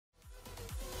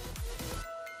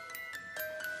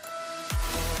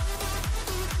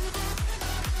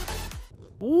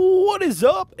What is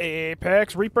up?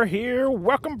 ApexReaper here.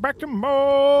 Welcome back to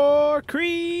more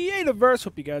Creativerse.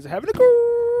 Hope you guys are having a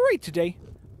great day.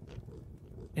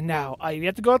 And now, I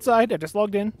have to go outside. I just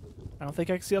logged in. I don't think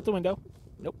I can see out the window.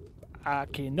 Nope. I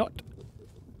cannot.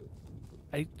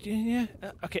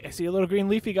 Okay, I see a little green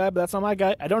leafy guy, but that's not my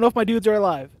guy. I don't know if my dudes are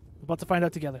alive. We're about to find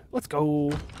out together. Let's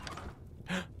go.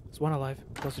 There's one alive.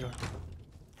 Close the door.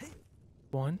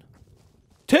 1,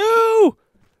 2!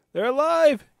 They're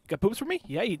alive! Got poops for me?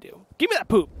 Yeah, you do. Give me that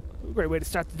poop! Great way to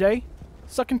start the day.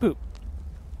 Sucking poop.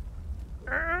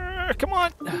 Come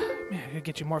on! Man, I gotta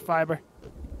get you more fiber.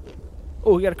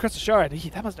 Oh, we got a crystal shard.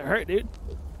 That must have hurt, dude.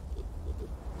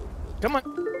 Come on.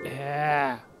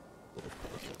 Yeah.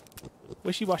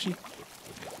 Wishy-washy.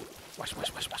 Wash.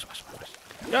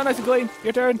 Yeah, nice and clean.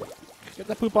 Your turn. Get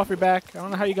that poop off your back. I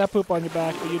don't know how you got poop on your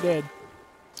back, but you did.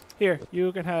 Here,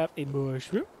 you can have a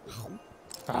mushroom.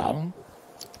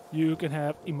 You can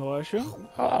have a mushroom.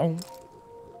 There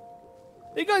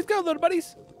you guys go, little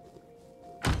buddies.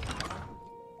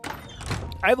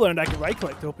 I've learned I can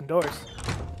right-click to open doors.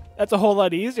 That's a whole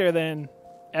lot easier than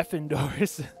effing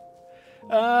doors.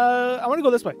 I want to go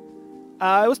this way.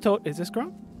 I was told... Is this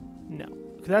grown? No.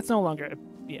 Because that's no longer...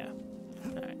 Yeah.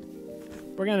 Alright.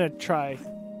 We're going to try...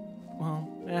 Well,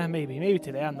 maybe. Maybe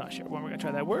today. I'm not sure when we're going to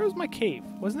try that. Where was my cave?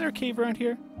 Wasn't there a cave around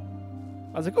here?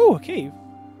 I was like, oh, a cave.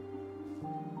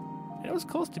 And it was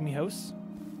close to me house.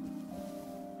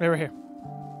 Right here.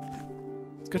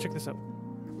 Let's go check this out.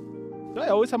 Do I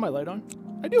always have my light on?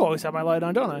 I do always have my light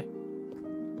on, don't I?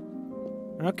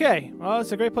 Okay. Well,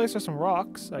 it's a great place for some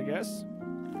rocks, I guess.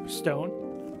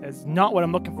 Stone. That's not what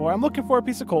I'm looking for. I'm looking for a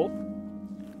piece of coal.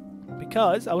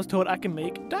 Because I was told I can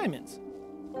make diamonds.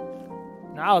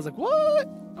 Now I was like, what?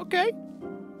 Okay.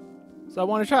 So I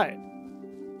want to try it.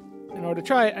 In order to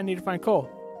try it, I need to find coal.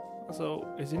 So,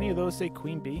 is any of those say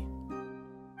Queen Bee?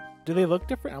 Do they look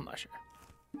different? I'm not sure.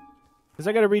 Because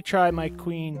I got to retry my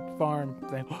queen farm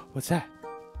thing. What's that?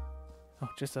 Oh,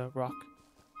 just a rock.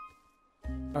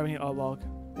 I mean, a log.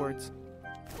 Words.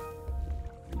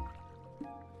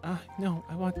 No,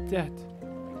 I want that.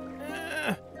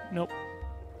 Nope.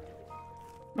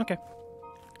 Okay.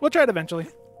 We'll try it eventually.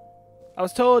 I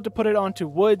was told to put it onto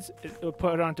woods,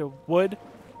 put it onto wood,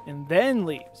 and then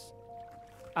leaves.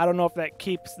 I don't know if that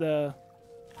keeps the...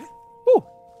 Ooh!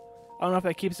 I don't know if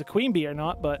that keeps the queen bee or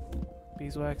not, but...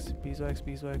 Beeswax.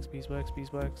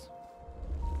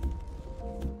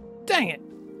 Dang it!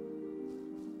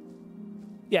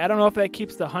 Yeah, I don't know if that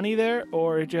keeps the honey there,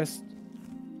 or just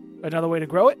another way to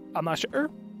grow it. I'm not sure.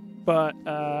 But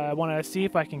I want to see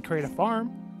if I can create a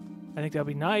farm. I think that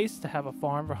would be nice to have a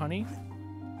farm for honey.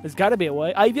 There's got to be a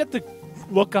way. I've yet to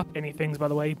look up any things, by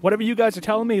the way. Whatever you guys are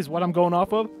telling me is what I'm going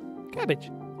off of.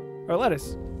 Cabbage. Or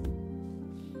lettuce.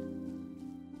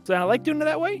 So I like doing it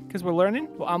that way, because we're learning.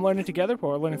 Well, I'm learning together,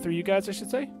 or we're learning through you guys, I should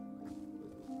say.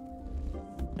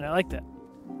 And I like that.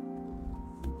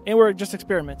 And we're just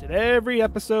experimenting. Every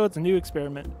episode's a new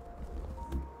experiment.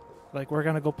 Like, we're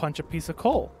going to go punch a piece of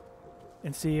coal.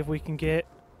 And see if we can get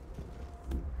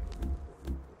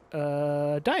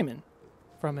a diamond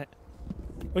from it.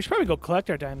 We should probably go collect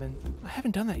our diamond. I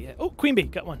haven't done that yet. Oh, Queen Bee.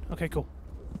 Got one. Okay, cool.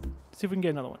 Let's see if we can get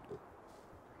another one.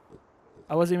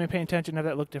 I wasn't even paying attention to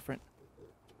that looked different.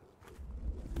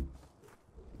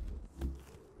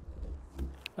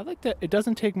 I like that it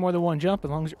doesn't take more than one jump as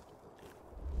long as you're...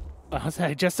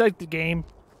 I just like the game.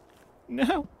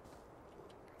 No.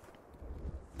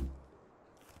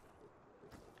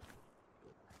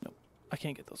 Nope. I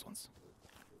can't get those ones.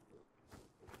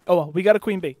 Oh, well. We got a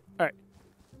Queen Bee. All right.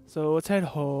 So let's head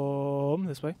home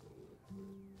this way.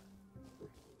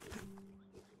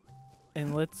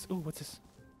 And let's... Ooh, what's this?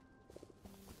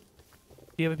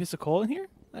 Do you have a piece of coal in here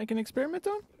I can experiment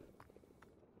on?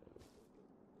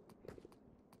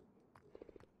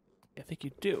 I think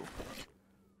you do.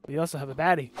 But you also have a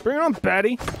baddie. Bring it on,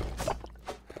 baddie!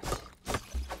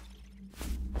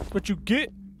 That's what you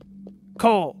get.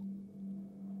 Coal.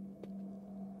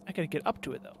 I gotta get up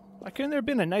to it, though. Why couldn't there have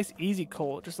been a nice, easy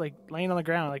coal just, like, laying on the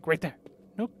ground, like, right there?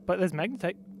 Nope, but there's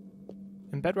magnetite.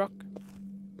 And bedrock.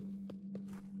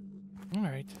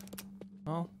 Alright.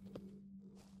 Well...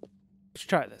 Let's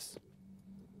try this.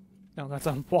 No, that's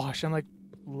on wash. I'm like,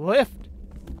 lift.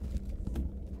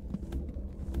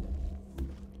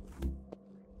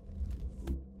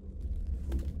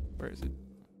 Where is it?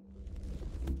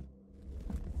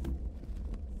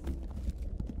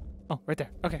 Oh, right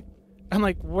there. Okay. I'm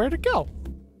like, where'd it go?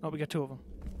 Oh, we got 2 of them.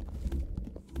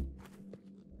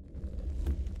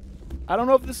 I don't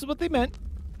know if this is what they meant,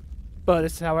 but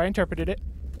this is how I interpreted it.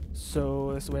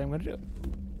 So this is the way I'm going to do it.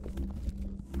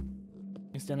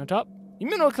 You stand on top. You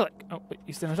middle click. Oh, wait.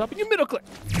 You stand on top and you middle click.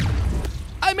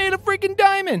 I made a freaking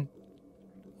diamond!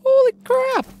 Holy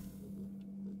crap!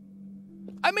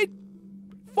 I made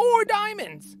 4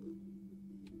 diamonds!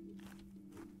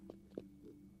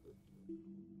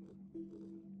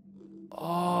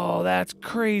 Oh, that's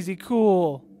crazy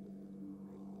cool.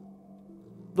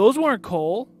 Those weren't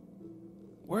coal.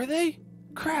 Were they?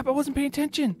 Crap, I wasn't paying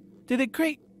attention. Did they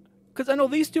create... Because I know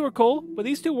these 2 are coal, but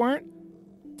these 2 weren't.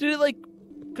 Did it like...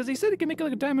 Because he said it could make it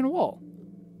like a diamond wall.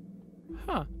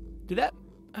 Huh. Did that...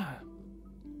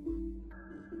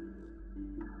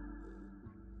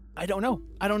 I don't know.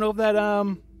 I don't know if that,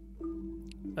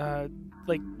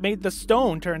 like, made the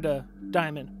stone turn to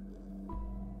diamond.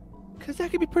 Because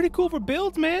that could be pretty cool for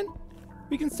builds, man.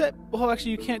 We can set... Well,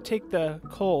 actually, you can't take the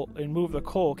coal and move the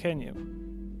coal, can you?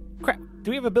 Crap.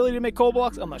 Do we have ability to make coal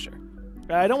blocks? I'm not sure.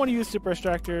 I don't want to use super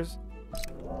extractors.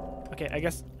 Okay, I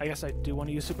guess I do want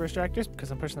to use super extractors because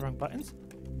I'm pushing the wrong buttons.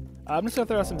 I'm just going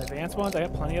to throw out some advanced ones. I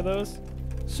got plenty of those.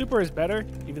 Super is better,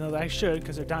 even though I should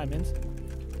because they're diamonds.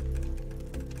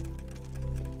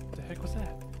 What the heck was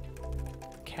that?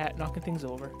 Cat knocking things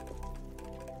over.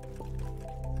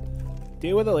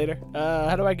 Deal with it later.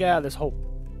 How do I get out of this hole?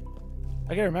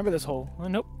 I gotta remember this hole. Oh,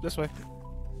 nope, this way.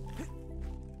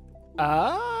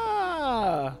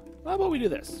 Ah! How about we do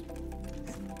this?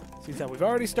 Seems that we've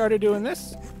already started doing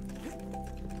this.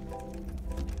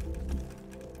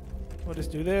 We'll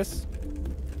just do this.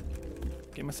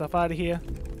 Get myself out of here.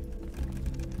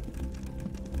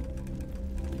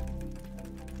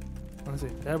 Let's see.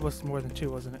 That was more than 2,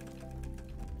 wasn't it?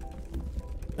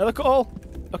 Another coal!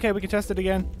 Okay, we can test it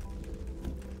again.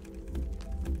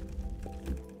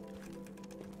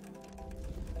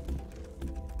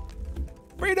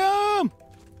 Freedom!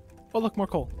 Oh, look, more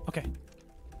coal. Okay.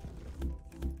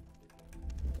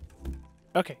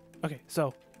 Okay,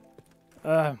 so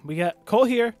we got coal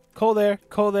here, coal there,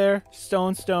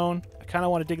 stone. I kind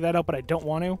of want to dig that up, but I don't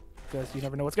want to because you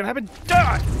never know what's gonna happen.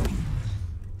 Die!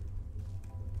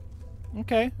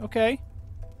 Okay.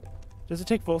 Does it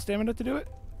take full stamina to do it?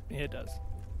 Yeah, it does.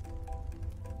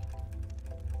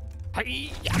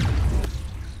 Hi-ya!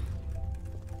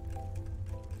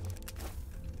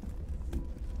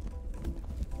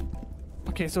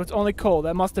 Okay, so it's only coal.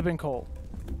 That must have been coal.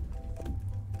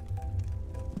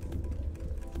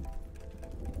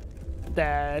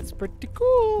 That's pretty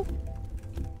cool.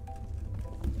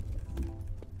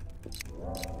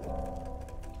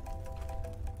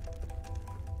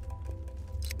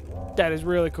 That is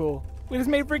really cool. We just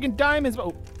made freaking diamonds.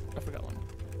 Oh, I forgot one.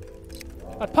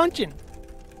 I'm punching.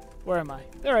 Where am I?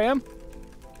 There I am.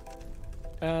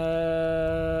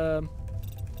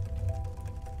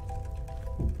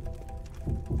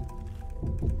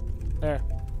 There.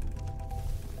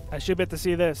 I should be able to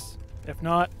see this. If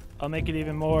not, I'll make it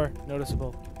even more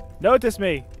noticeable. Notice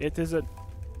me. It is an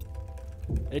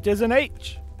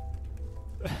H.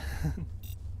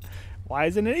 Why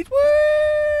is it an H? Woo!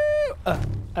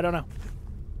 I don't know.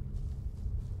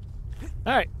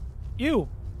 All right, you.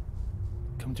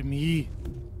 Come to me.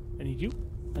 I need you.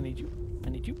 I need you. I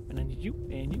need you. And I need you.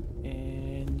 And you.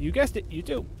 And you guessed it. You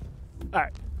too. All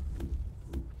right.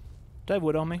 Do I have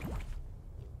wood on me?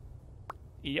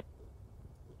 Yep.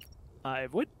 I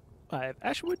have wood. I have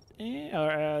ash wood.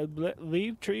 And,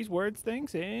 leaf, trees, words,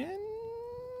 things, and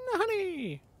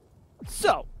honey.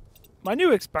 So, my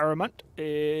new experiment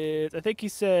is, I think he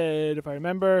said, if I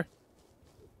remember,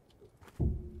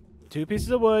 2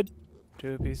 pieces of wood,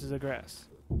 2 pieces of grass.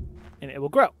 And it will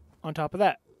grow on top of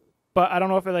that. But I don't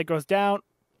know if it like goes down.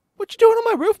 What you doing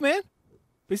on my roof, man?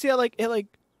 You see how like it like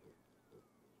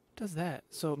does that.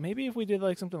 So maybe if we did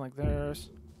like something like this.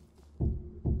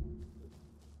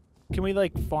 Can we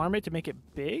like farm it to make it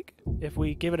big? If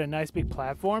we give it a nice big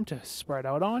platform to spread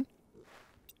out on.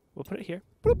 We'll put it here.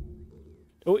 Boop.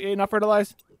 Oh, yeah, not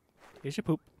fertilized. Here's your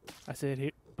poop. I said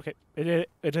here. Okay, it did it.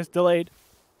 It just delayed.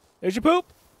 There's your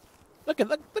poop. Look at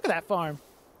that farm.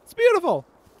 It's beautiful.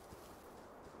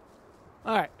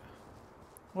 All right.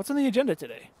 What's on the agenda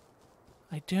today?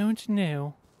 I don't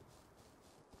know.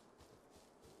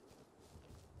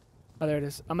 Oh, there it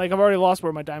is. I'm like, I've already lost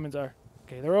where my diamonds are.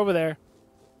 Okay, they're over there.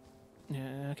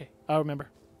 Yeah, okay. I'll remember.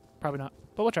 Probably not,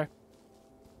 but we'll try.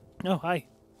 Oh, hi.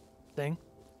 Thing.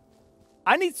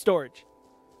 I need storage.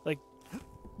 Like,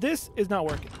 this is not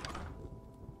working.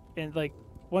 And, like,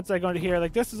 once I go into here,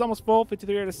 like, this is almost full,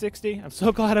 53 out of 60. I'm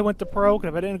so glad I went to Pro,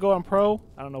 because if I didn't go on Pro,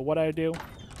 I don't know what I'd do.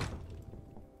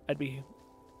 I'd be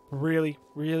really,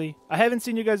 really... I haven't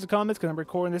seen you guys' comments, because I'm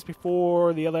recording this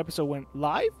before the other episode went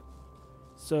live.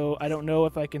 So, I don't know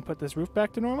if I can put this roof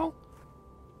back to normal,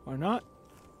 or not.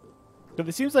 But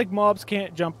it seems like mobs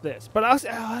can't jump this. But I was...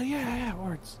 Oh, yeah,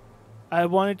 words. I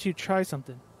wanted to try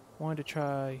something. I wanted to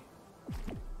try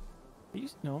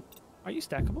No. Are you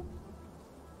stackable?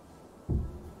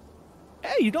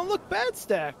 Hey, you don't look bad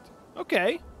stacked.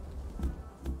 Okay.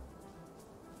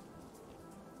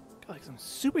 Got like some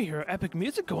superhero epic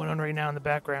music going on right now in the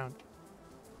background.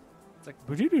 It's like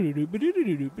taking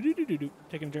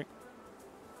a drink.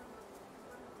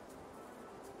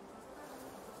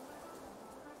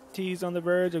 Tea's on the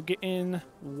verge of getting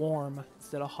warm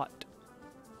instead of hot.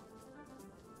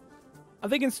 I'm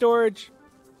thinking storage.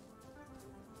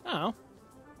 Oh.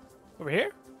 Over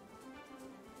here?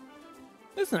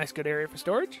 This is a nice good area for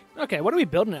storage. Okay, what are we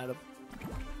building out of?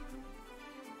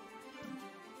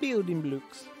 Building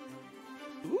blocks.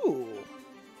 Ooh.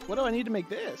 What do I need to make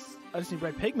this? I just need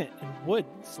red pigment and wood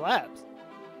slabs.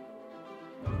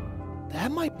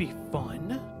 That might be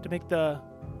fun to make the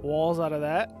walls out of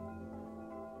that.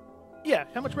 Yeah,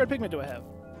 how much red pigment do I have?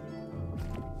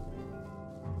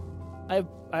 I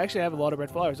actually have a lot of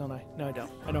red flowers, don't I? No, I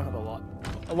don't. I don't have a lot.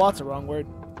 A lot's the wrong word.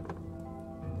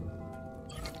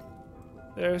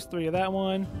 There's 3 of that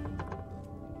one.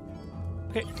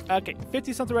 Okay,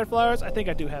 50-something red flowers. I think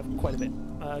I do have quite a bit.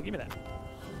 Give me that.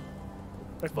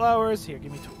 Red flowers. Here,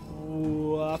 give me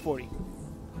 40.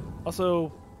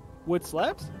 Also, wood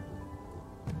slabs.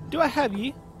 Do I have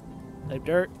ye? I have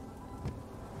dirt.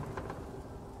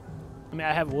 I mean,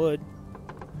 I have wood.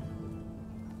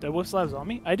 Do I have wood slabs on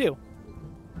me? I do.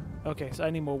 Okay, so I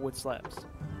need more wood slabs.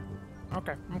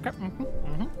 Okay.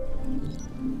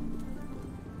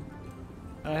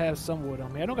 I have some wood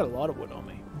on me. I don't got a lot of wood on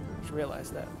me. Just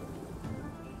realized that.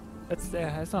 That's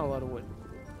not a lot of wood.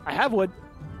 I have wood.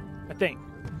 I think.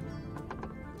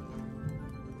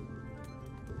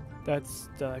 That's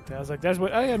like that. I was like, there's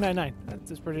wood. Oh yeah, 9.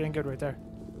 That's pretty dang good right there.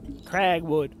 Crag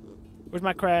wood. Where's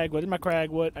my crag wood? Where's my crag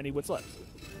wood? I need wood slabs.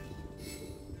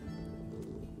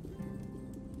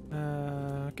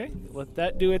 Okay, let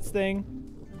that do its thing.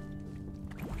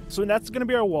 So that's gonna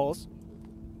be our walls.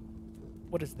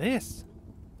 What is this?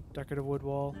 Decorative wood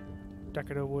wall,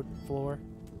 decorative wood floor.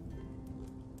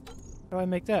 How do I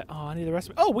make that? Oh, I need the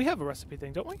recipe. Oh, we have a recipe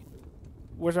thing, don't we?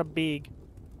 Where's our big?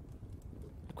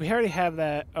 We already have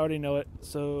that. I already know it.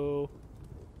 So,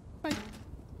 bye.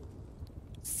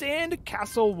 Sand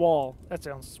castle wall. That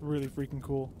sounds really freaking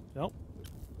cool. Nope.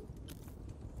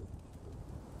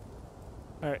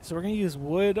 Alright, so we're going to use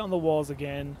wood on the walls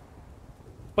again.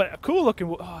 But a cool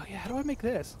looking... Oh, yeah, how do I make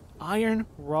this? Iron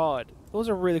rod. Those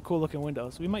are really cool looking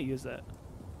windows. We might use that.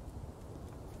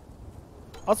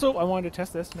 Also, I wanted to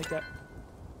test this. Make that...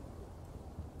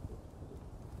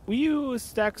 We use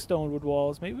stacked stone wood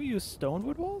walls. Maybe we use stone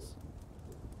wood walls?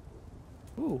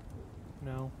 Ooh.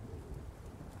 No.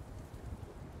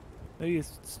 Maybe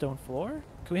use stone floor?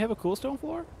 Can we have a cool stone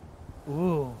floor?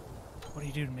 Ooh. What do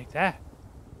you do to make that?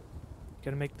 You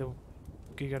gotta make the...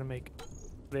 You gotta make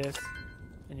this.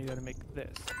 And you gotta make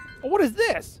this. Oh, what is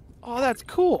this? Oh, that's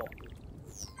cool.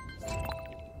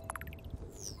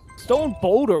 Stone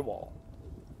boulder wall.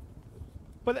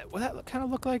 But would that kind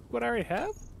of look like what I already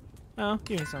have? Oh,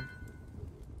 give me some.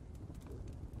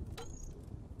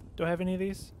 Do I have any of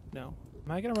these? No.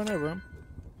 Am I gonna run out of room?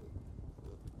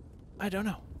 I don't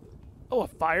know. Oh, a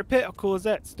fire pit? How cool is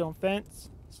that? Stone fence,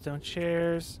 stone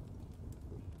chairs.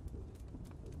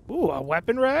 Ooh, a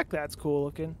weapon rack? That's cool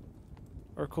looking.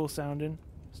 Or cool sounding.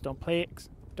 Stone plates,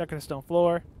 decorative stone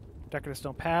floor, decorative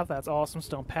stone path. That's awesome.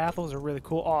 Stone path, those are really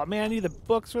cool. Oh man, I need the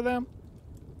books for them.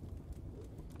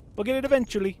 We'll get it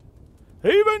eventually.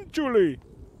 Eventually!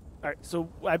 Alright, so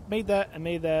I made that.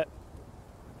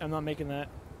 I'm not making that.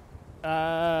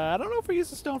 I don't know if we use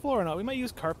the stone floor or not. We might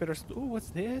use carpet or... Ooh, what's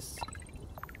this?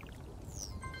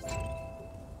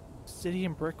 City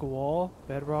and brick wall,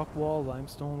 bedrock wall,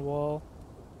 limestone wall.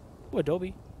 Ooh,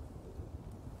 adobe.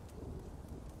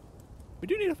 We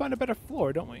do need to find a better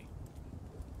floor, don't we?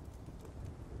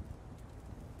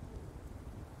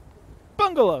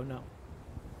 Bungalow, no.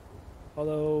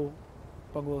 Although,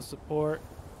 bungalow support,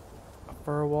 a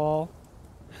fur wall.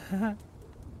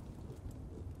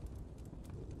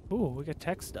 Ooh, we got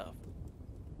tech stuff.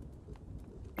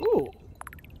 Ooh.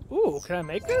 Ooh, can I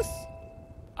make this?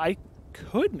 I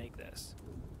could make this.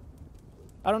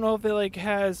 I don't know if it like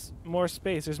has more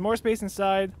space. There's more space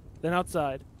inside than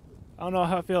outside. I don't know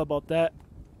how I feel about that.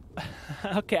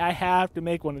 Okay, I have to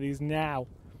make one of these now.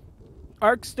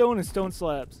 Arc stone and stone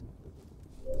slabs.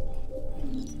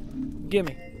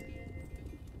 Gimme.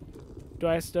 Do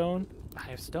I have stone? I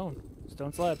have stone.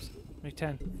 Stone slabs. Make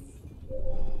 10.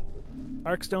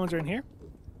 Arc stones are in here?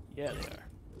 Yeah, they are.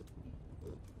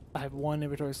 I have 1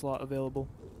 inventory slot available.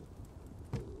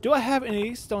 Do I have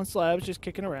any stone slabs just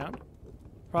kicking around?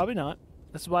 Probably not.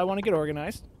 This is why I want to get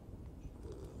organized.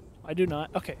 I do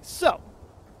not. Okay, so.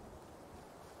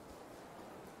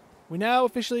 We now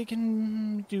officially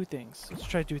can do things. Let's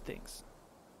try to do things.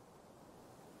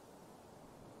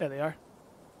 There they are.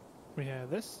 We have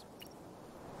this.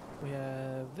 We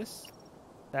have this.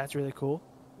 That's really cool.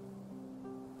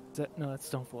 Is that, no, that's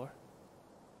stone floor.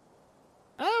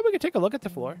 We can take a look at the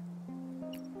floor.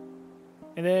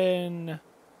 And then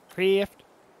craft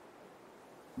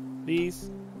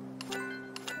these. There's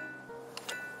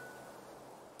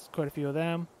quite a few of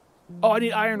them. Oh, I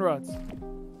need iron rods.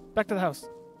 Back to the house.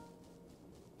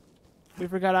 We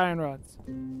forgot iron rods.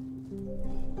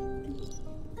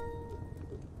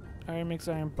 Iron makes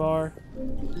iron bar.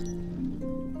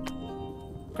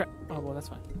 Crap. Oh, well, that's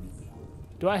fine.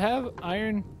 Do I have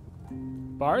iron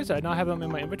bars? Do I not have them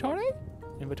in my inventory?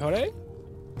 Inventory?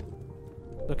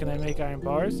 So can I make iron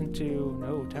bars into...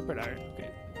 No, tempered iron.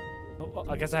 Okay. Oh,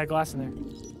 I guess I had glass in there.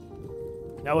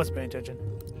 Now let's pay attention.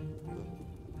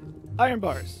 Iron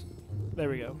bars. There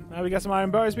we go. Now we got some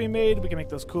iron bars being made. We can make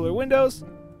those cooler windows.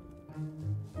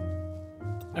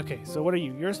 Okay, so what are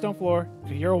you? You're a stone floor.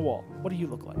 You're a wall. What do you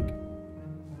look like?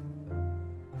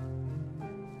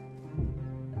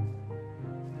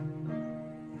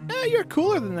 Yeah, you're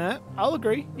cooler than that. I'll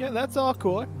agree. Yeah, that's all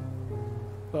cooler.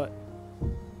 But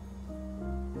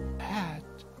that,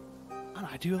 oh,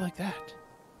 I do like that.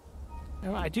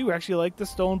 No, I do actually like the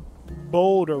stone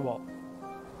boulder wall.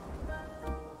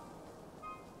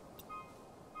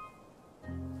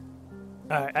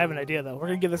 Alright, I have an idea though. We're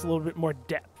gonna give this a little bit more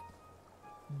depth.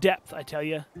 Depth, I tell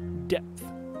you. Depth.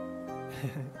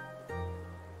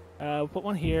 We'll put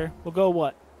one here. We'll go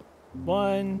what?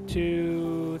 1,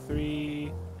 2,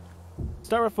 3.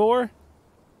 Start with 4.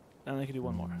 And I can do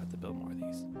one more. I have to build more of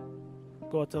these.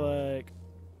 Go up to like...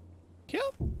 Yeah,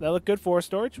 that look good for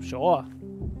storage? Sure.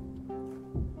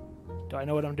 Do I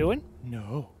know what I'm doing?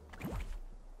 No.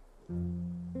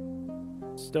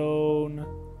 Stone,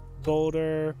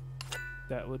 boulder.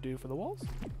 That will do for the walls.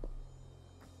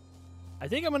 I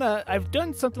think I'm gonna... I've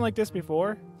done something like this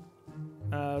before.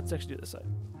 Let's actually do this side.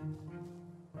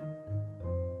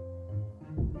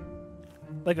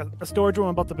 Like a storage room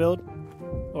I'm about to build.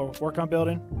 Or work on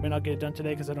building. May not get it done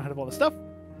today because I don't have all the stuff.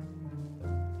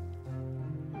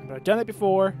 But I've done it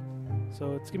before.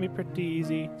 So it's gonna be pretty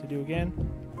easy to do again.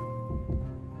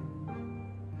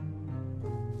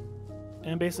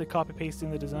 And basically copy pasting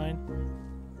the design.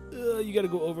 You gotta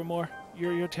go over more.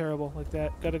 You're terrible like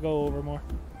that. Gotta go over more.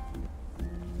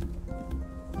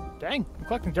 Dang, I'm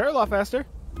collecting dirt a lot faster.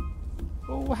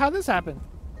 Well, how'd this happen?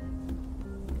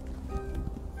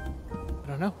 I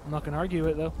don't know. I'm not gonna argue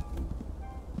it though.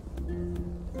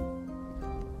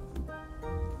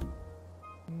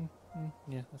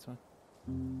 Yeah, that's fine.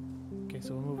 Okay,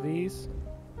 so we'll move these.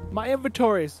 My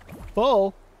inventory's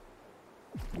full.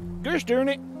 Gosh darn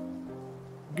it.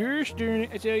 Gosh darn it,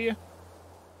 I tell you.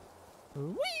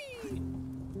 Whee!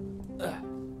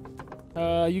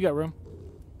 You got room.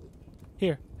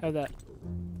 Here, have that.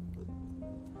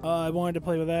 I wanted to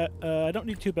play with that. I don't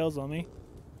need 2 bells on me.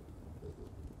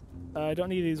 I don't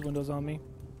need these windows on me.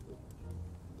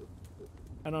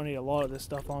 I don't need a lot of this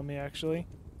stuff on me, actually.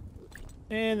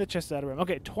 And the chest is out of room.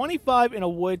 Okay, 25 in a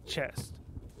wood chest.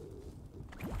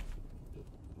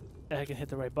 If I can hit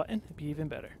the right button, it'd be even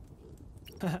better.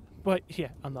 But, yeah,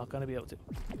 I'm not going to be able to.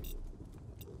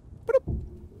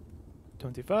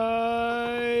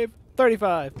 25,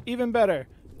 35, even better.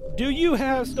 Do you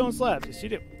have stone slabs? Yes, you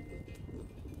do.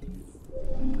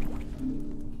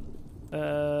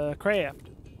 Craft.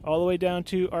 All the way down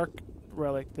to arc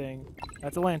relic thing.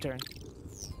 That's a lantern.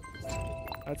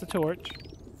 That's a torch.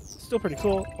 Still pretty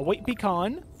cool. A white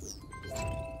pecan.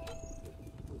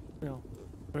 No.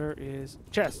 Where is...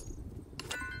 Chest.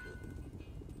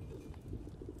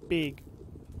 Big.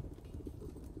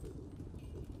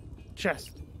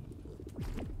 Chest.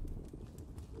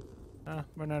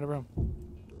 Run out of room.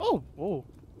 Oh! Oh!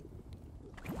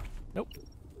 Nope.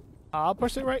 I'll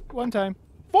push it right one time.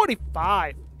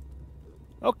 45!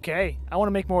 Okay. I want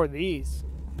to make more of these.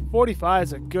 45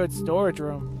 is a good storage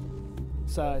room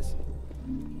size.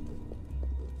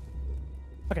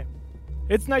 Okay.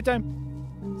 It's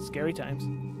nighttime. Scary times.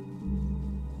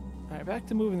 Alright, back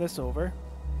to moving this over.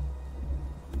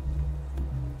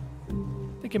 I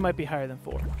think it might be higher than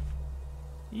 4.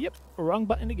 Yep, wrong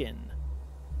button again.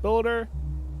 Boulder.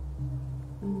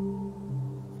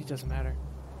 It doesn't matter.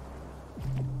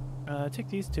 Take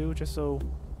these two just so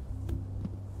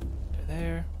they're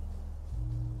there.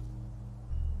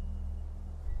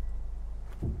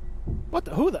 What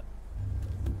the? Who the?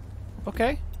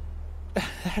 Okay.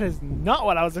 That is not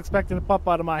what I was expecting to pop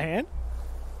out of my hand.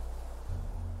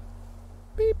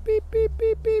 Beep, beep, beep,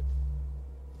 beep, beep.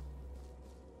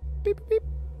 Beep, beep,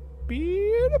 beep.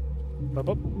 Beep. Bup,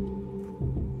 bup.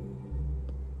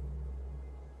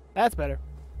 That's better.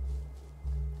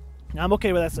 Now I'm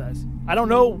okay with that size. I don't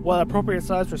know what appropriate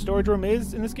size for storage room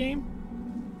is in this game.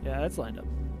 Yeah, that's lined up.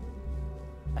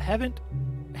 I haven't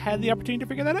had the opportunity to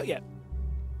figure that out yet.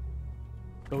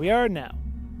 But we are now.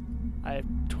 I have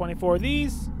 24 of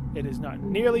these. It is not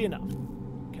nearly enough.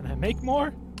 Can I make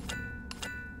more?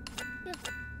 Yeah.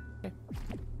 Okay.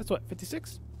 That's what,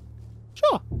 56?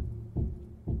 Sure.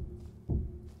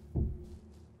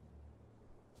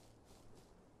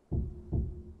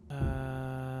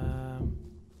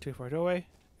 2, 4 doorway.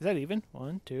 Is that even?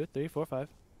 1, 2, 3, 4, 5.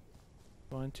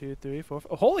 1, 2, 3, 4,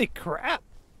 5. Oh, holy crap!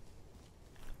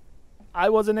 I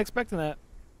wasn't expecting that.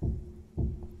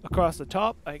 Across the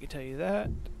top, I can tell you that.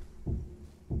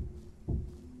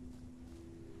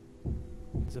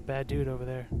 There's a bad dude over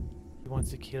there. He wants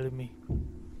to kill me.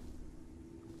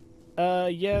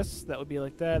 Yes, that would be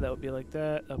like that. That would be like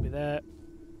that. That would be that.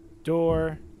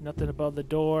 Door. Nothing above the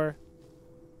door.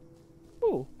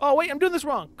 Ooh. Oh, wait, I'm doing this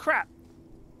wrong. Crap.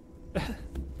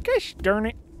 Gosh darn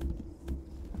it.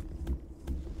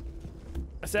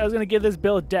 I said I was going to give this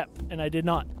build depth, and I did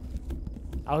not.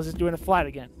 I was just doing it flat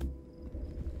again.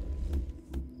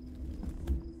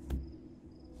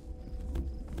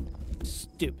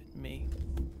 Stupid me.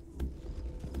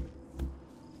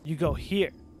 You go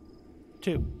here.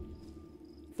 2,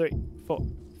 3, 4,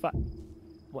 5.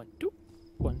 1, 2,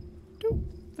 1, 2,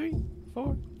 3,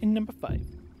 4, and number 5.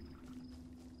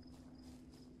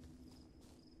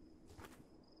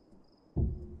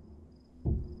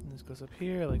 And this goes up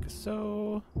here like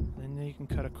so. And then you can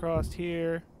cut across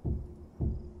here.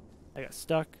 I got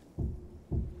stuck.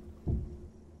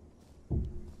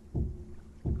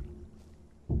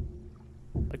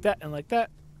 Like that and like that.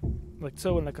 Like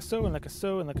so and like a so and like a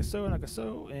so and like a so and like a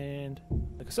so and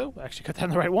like a so. I actually got that in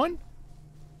the right one.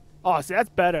 Oh, see, that's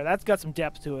better. That's got some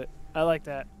depth to it. I like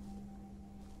that.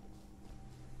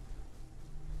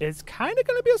 It's kind of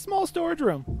going to be a small storage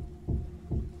room.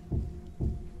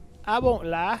 I won't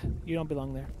lie. You don't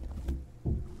belong there.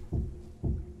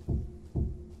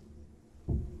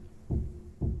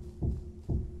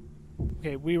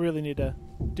 Okay, we really need to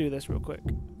do this real quick.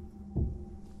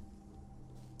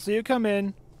 So you come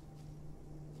in.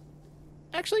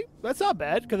 Actually, that's not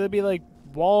bad, because it'd be like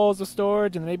walls of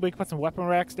storage, and maybe we could put some weapon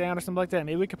racks down or something like that.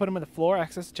 Maybe we could put them on the floor,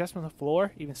 access chests from the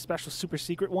floor, even special super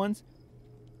secret ones.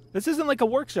 This isn't like a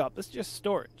workshop. This is just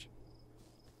storage.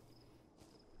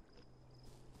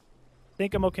 I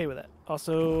think I'm okay with that.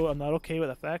 Also, I'm not okay with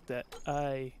the fact that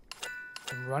I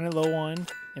am running low on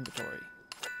inventory.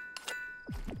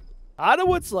 Out of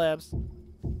wood slabs.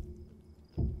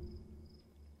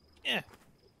 Yeah.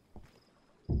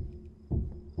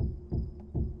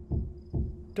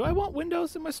 Do I want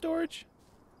windows in my storage?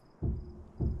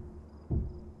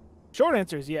 Short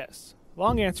answer is yes.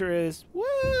 Long answer is,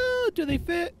 well, do they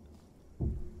fit?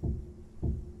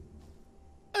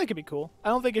 I think it'd be cool. I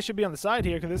don't think it should be on the side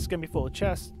here because this is going to be full of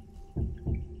chests.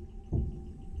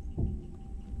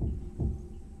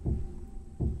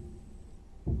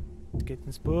 It's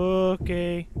getting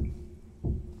spooky.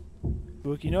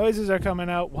 Spooky noises are coming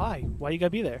out. Why? Why you gotta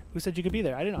be there? Who said you could be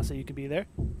there? I did not say you could be there.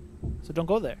 So don't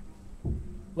go there.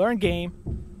 Learn game.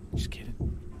 Just kidding.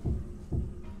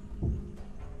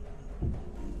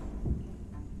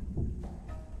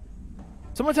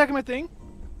 Someone attacking my thing?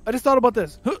 I just thought about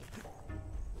this.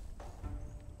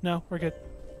 No, we're good.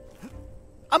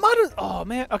 I'm out of... Oh,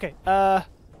 man. Okay. Let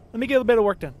me get a bit of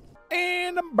work done.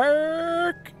 And I'm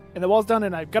back. And the wall's done,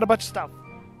 and I've got a bunch of stuff.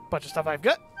 Bunch of stuff I've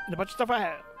got, and a bunch of stuff I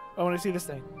have. I want to see this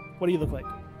thing. What do you look like?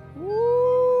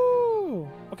 Woo!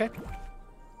 Okay.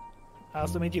 I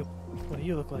also made you. What do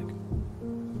you look like?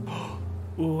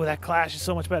 Ooh, that clash is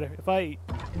so much better. If I...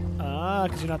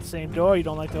 because you're not the same door. You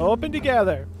don't like to open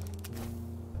together.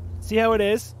 See how it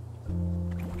is?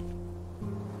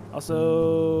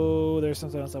 Also, there's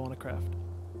something else I want to craft.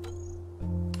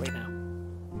 Right now.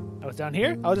 I was down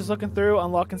here. I was just looking through,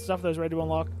 unlocking stuff that was ready to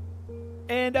unlock.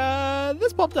 And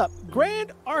this popped up.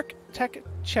 Grand Arc Tech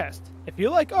Chest. If you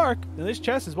like Arc, then this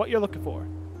chest is what you're looking for.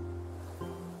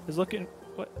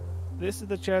 This is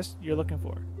the chest you're looking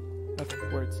for. Okay,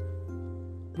 words.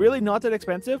 Really not that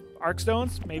expensive. Arc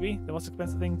stones, maybe the most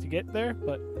expensive thing to get there,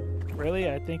 but really,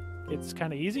 I think it's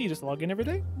kind of easy. You just log in every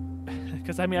day.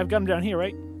 Because, I mean, I've got them down here,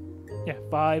 right? Yeah,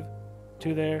 5.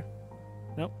 2 there.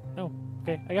 Nope. No.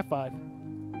 Okay, I got 5.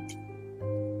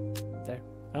 There.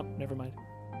 Oh, never mind.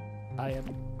 I am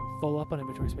full up on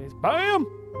inventory space. BAM!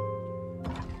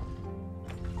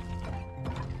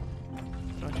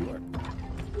 Why don't you work?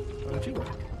 Why don't you work?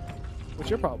 What's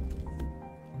your problem?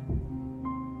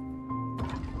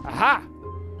 Aha!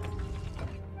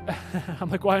 I'm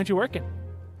like, why aren't you working?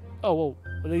 Oh, whoa.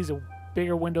 Well, these are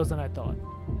bigger windows than I thought.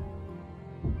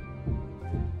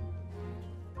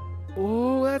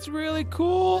 Oh, that's really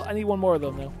cool. I need one more of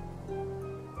them, though.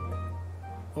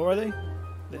 What are they?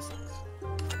 This things.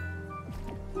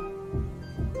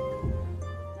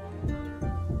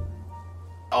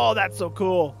 Oh, that's so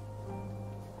cool.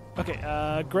 Okay,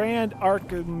 Grand Arc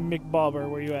McBobber,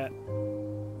 where you at?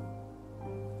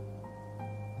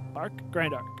 Arc?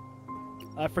 Grand Arc.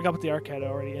 I forgot what the arc had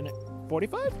already in it.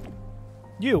 45?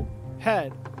 You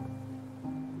had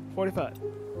 45.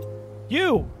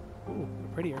 You! Ooh,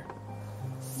 prettier.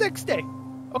 60!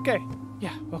 Okay,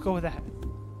 yeah, we'll go with that.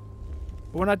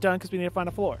 But we're not done because we need to find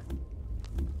a floor.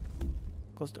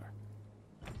 Close door.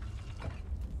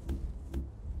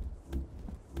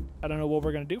 I don't know what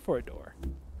we're going to do for a door.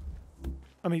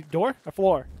 I mean, door? A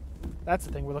floor. That's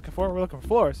the thing we're looking for. We're looking for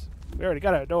floors. We already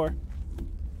got our door.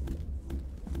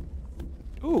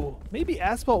 Ooh, maybe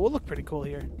asphalt will look pretty cool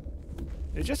here.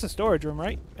 It's just a storage room,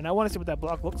 right? And I want to see what that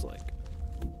block looks like.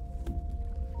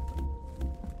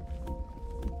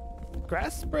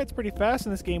 Grass spreads pretty fast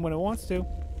in this game when it wants to.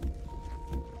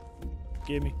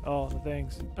 Give me all the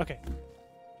things. Okay.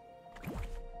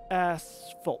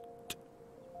 Asphalt.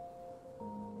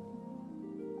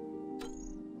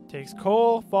 Takes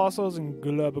coal, fossils, and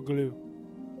glue.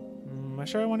 Am I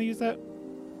sure I want to use that?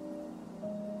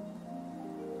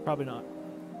 Probably not.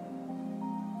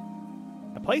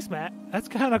 A placemat? That's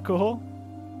kind of cool.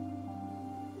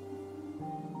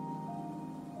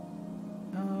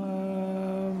 No.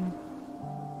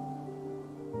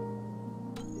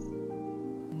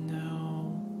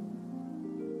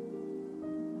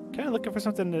 Kind of looking for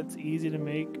something that's easy to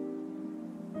make.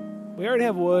 We already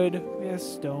have wood. We have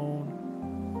stone.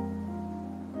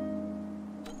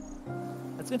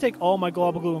 It's going to take all my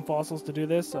global glue and fossils to do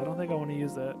this, so I don't think I want to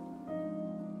use that.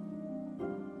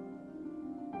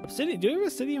 Obsidian. Do we have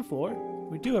obsidian floor?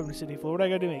 We do have an obsidian floor. What do I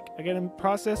got to make? I got to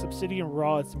process obsidian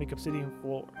rods to make obsidian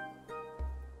floor.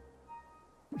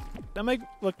 That might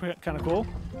look kind of cool.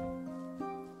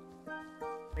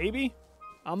 Maybe?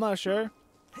 I'm not sure.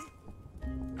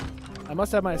 I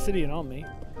must have my obsidian on me.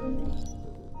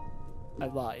 I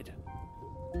lied.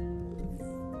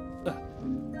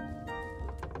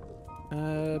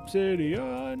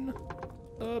 Obsidian.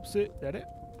 That it?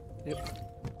 Yep.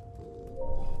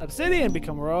 Obsidian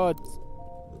become rods.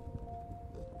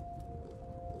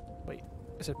 Wait,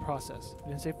 I said process. I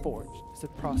didn't say forge. I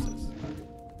said process.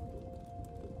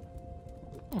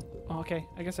 Okay,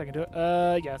 I guess I can do it.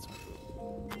 Yeah, that's fine.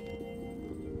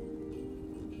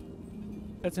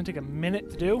 That's gonna take a minute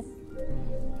to do.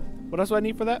 What else do I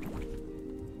need for that?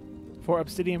 For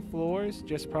obsidian floors,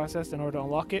 just processed in order to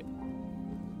unlock it.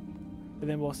 And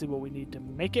then we'll see what we need to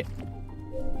make it.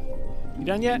 You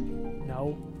done yet?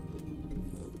 No.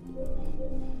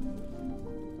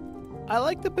 I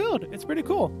like the build. It's pretty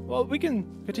cool. Well, we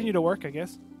can continue to work, I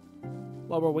guess,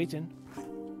 while we're waiting.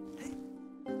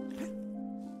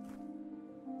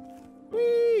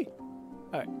 Whee!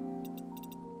 Alright.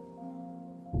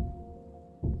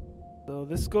 So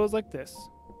this goes like this.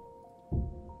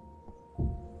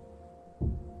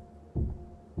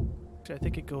 I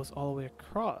think it goes all the way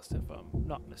across, if I'm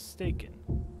not mistaken.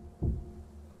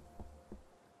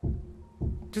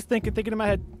 Just thinking in my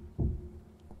head.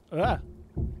 Ah.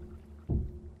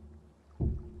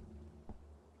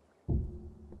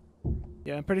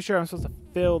 Yeah, I'm pretty sure I'm supposed to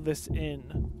fill this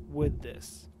in with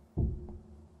this.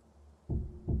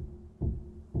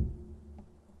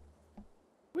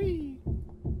 Whee!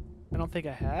 I don't think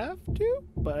I have to,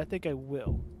 but I think I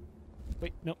will.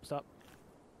 Wait, nope, stop.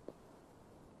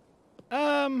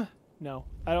 No.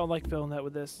 I don't like filling that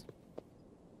with this.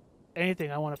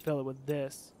 Anything, I want to fill it with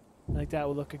this. Like that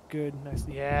will look a good, nice.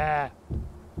 Yeah!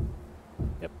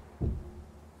 Yep.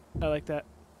 I like that.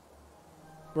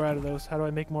 We're out of those. How do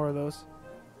I make more of those?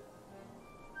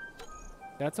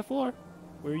 That's a floor.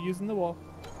 We're using the wall.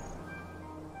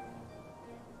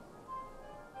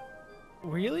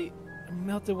 Really?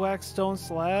 Melted wax stone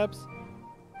slabs?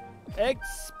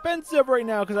 Expensive right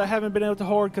now because I haven't been able to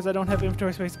hoard because I don't have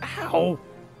inventory space. Ow!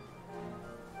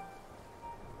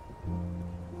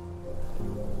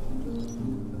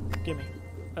 Give me.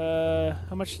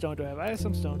 How much stone do I have? I have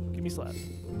some stone. Give me slabs.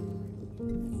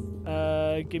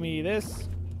 Give me this.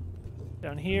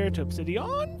 Down here to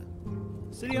obsidian.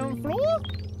 Obsidian floor?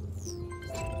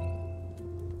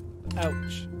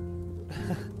 Ouch.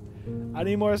 I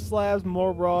need more slabs,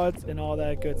 more rods, and all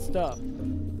that good stuff.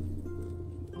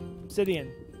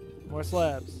 Obsidian. More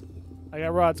slabs. I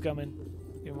got rods coming.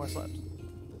 Give me more slabs.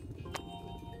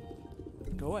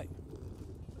 Go away.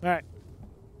 Alright.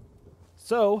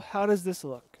 So, how does this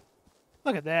look?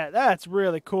 Look at that. That's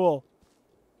really cool.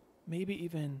 Maybe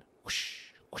even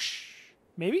whoosh, whoosh.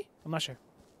 Maybe? I'm not sure.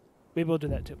 Maybe we'll do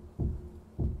that too.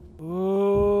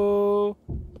 Ooh.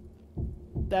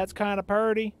 That's kind of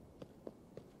pretty.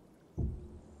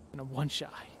 And I'm one shy.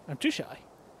 I'm too shy.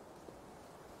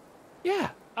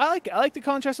 Yeah, I like it. I like the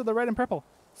contrast of the red and purple.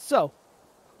 So,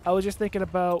 I was just thinking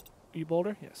about... Are you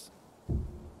Boulder? Yes.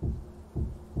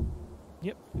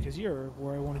 Yep, because you're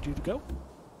where I wanted you to go.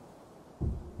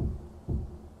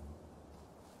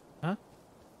 Huh?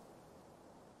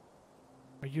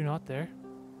 Are you not there?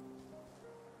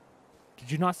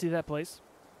 Did you not see that place?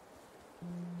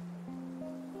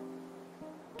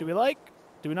 Do we like?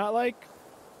 Do we not like?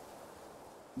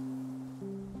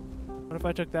 What if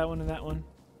I took that one and that one?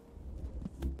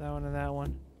 That one and that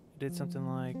one. Did something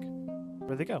like...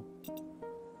 Where'd they go?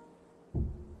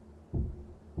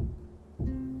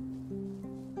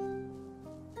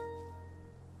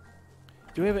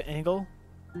 Do we have an angle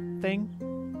thing?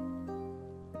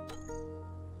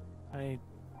 I need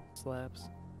slabs.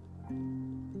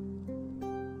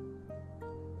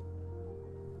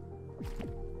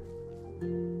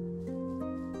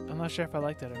 I'm not sure if I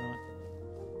like that or not.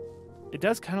 It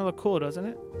does kind of look cool, doesn't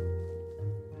it?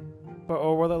 But,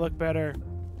 or will it look better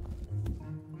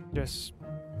just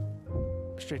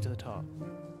straight to the top?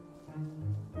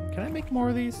 Can I make more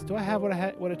of these? Do I have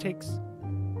what it takes?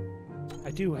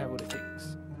 I do have what it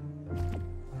takes.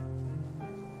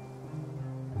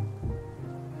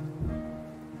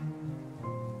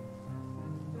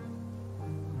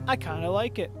 I kind of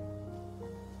like it.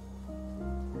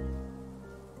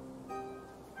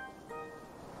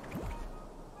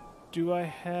 Do I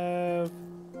have...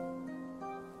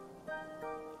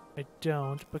 I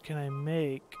don't, but can I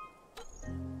make...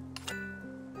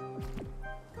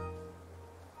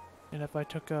 And if I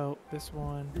took out this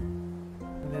one,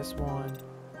 and this one,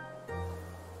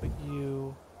 but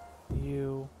you...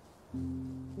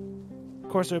 Of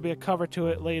course there'll be a cover to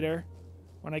it later,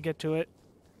 when I get to it.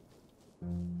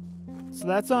 So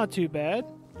that's not too bad.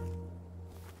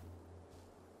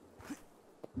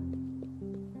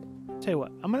 Tell you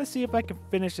what, I'm gonna see if I can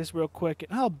finish this real quick,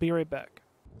 and I'll be right back.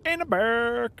 And I'm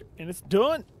back, and it's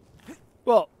done.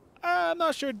 Well, I'm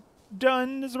not sure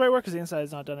done is the right word, because the inside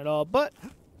is not done at all, but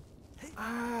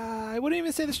I wouldn't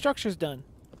even say the structure's done.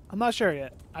 I'm not sure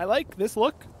yet. I like this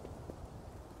look.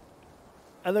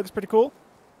 It looks pretty cool.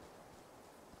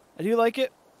 I do like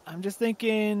it. I'm just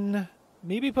thinking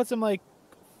maybe put some like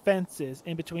fences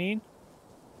in between,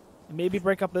 and maybe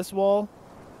break up this wall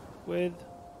with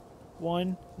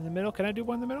one in the middle. Can I do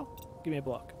one in the middle? Give me a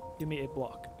block. Give me a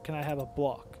block. Can I have a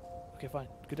block? Okay, fine.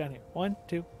 Go down here. 1,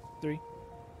 2, 3.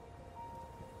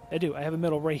 I do. I have a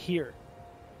middle right here.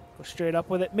 Go straight up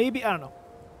with it. Maybe, I don't know.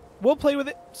 We'll play with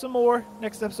it some more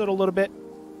next episode a little bit,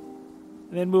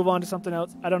 and then move on to something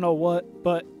else. I don't know what,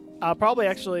 but I'll probably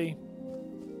actually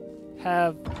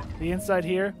have the inside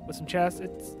here with some chests.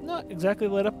 It's not exactly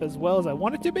lit up as well as I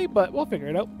want it to be, but we'll figure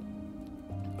it out.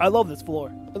 I love this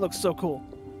floor. It looks so cool.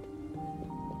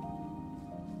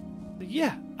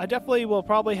 Yeah, I definitely will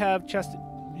probably have chests.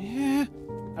 Yeah,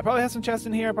 I probably have some chests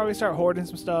in here. I'll probably start hoarding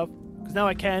some stuff, because now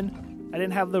I can. I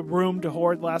didn't have the room to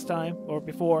hoard last time, or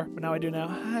before, but now I do now.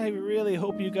 I really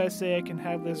hope you guys say I can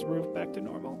have this roof back to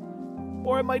normal.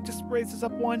 Or I might just raise this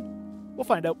up one. We'll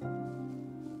find out.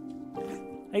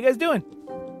 How you guys doing?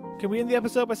 Can we end the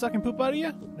episode by sucking poop out of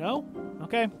you? No?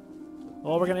 Okay.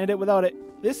 Well, we're going to end it without it.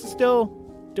 This is still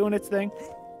doing its thing.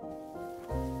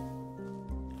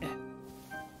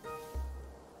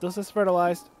 This is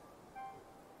fertilized.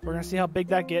 We're going to see how big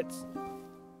that gets.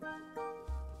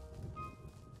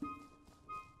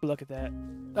 Look at that.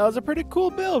 That was a pretty cool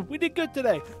build. We did good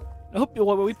today. I hope you...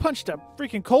 We punched a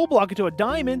freaking coal block into a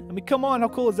diamond. I mean, come on. How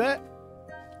cool is that?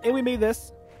 And we made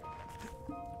this,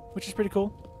 which is pretty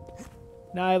cool.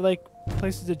 Now I like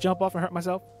places to jump off and hurt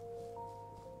myself.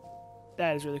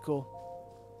 That is really cool.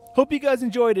 Hope you guys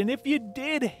enjoyed. And if you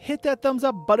did, hit that thumbs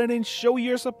up button and show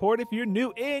your support if you're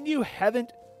new and you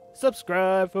haven't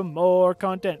subscribed for more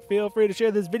content. Feel free to share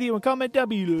this video and comment down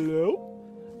below.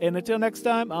 And until next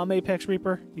time, I'm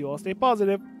ApexReaper. You all stay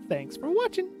positive. Thanks for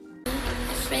watching.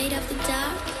 Afraid of the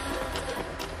dark?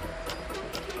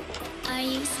 Are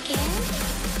you scared?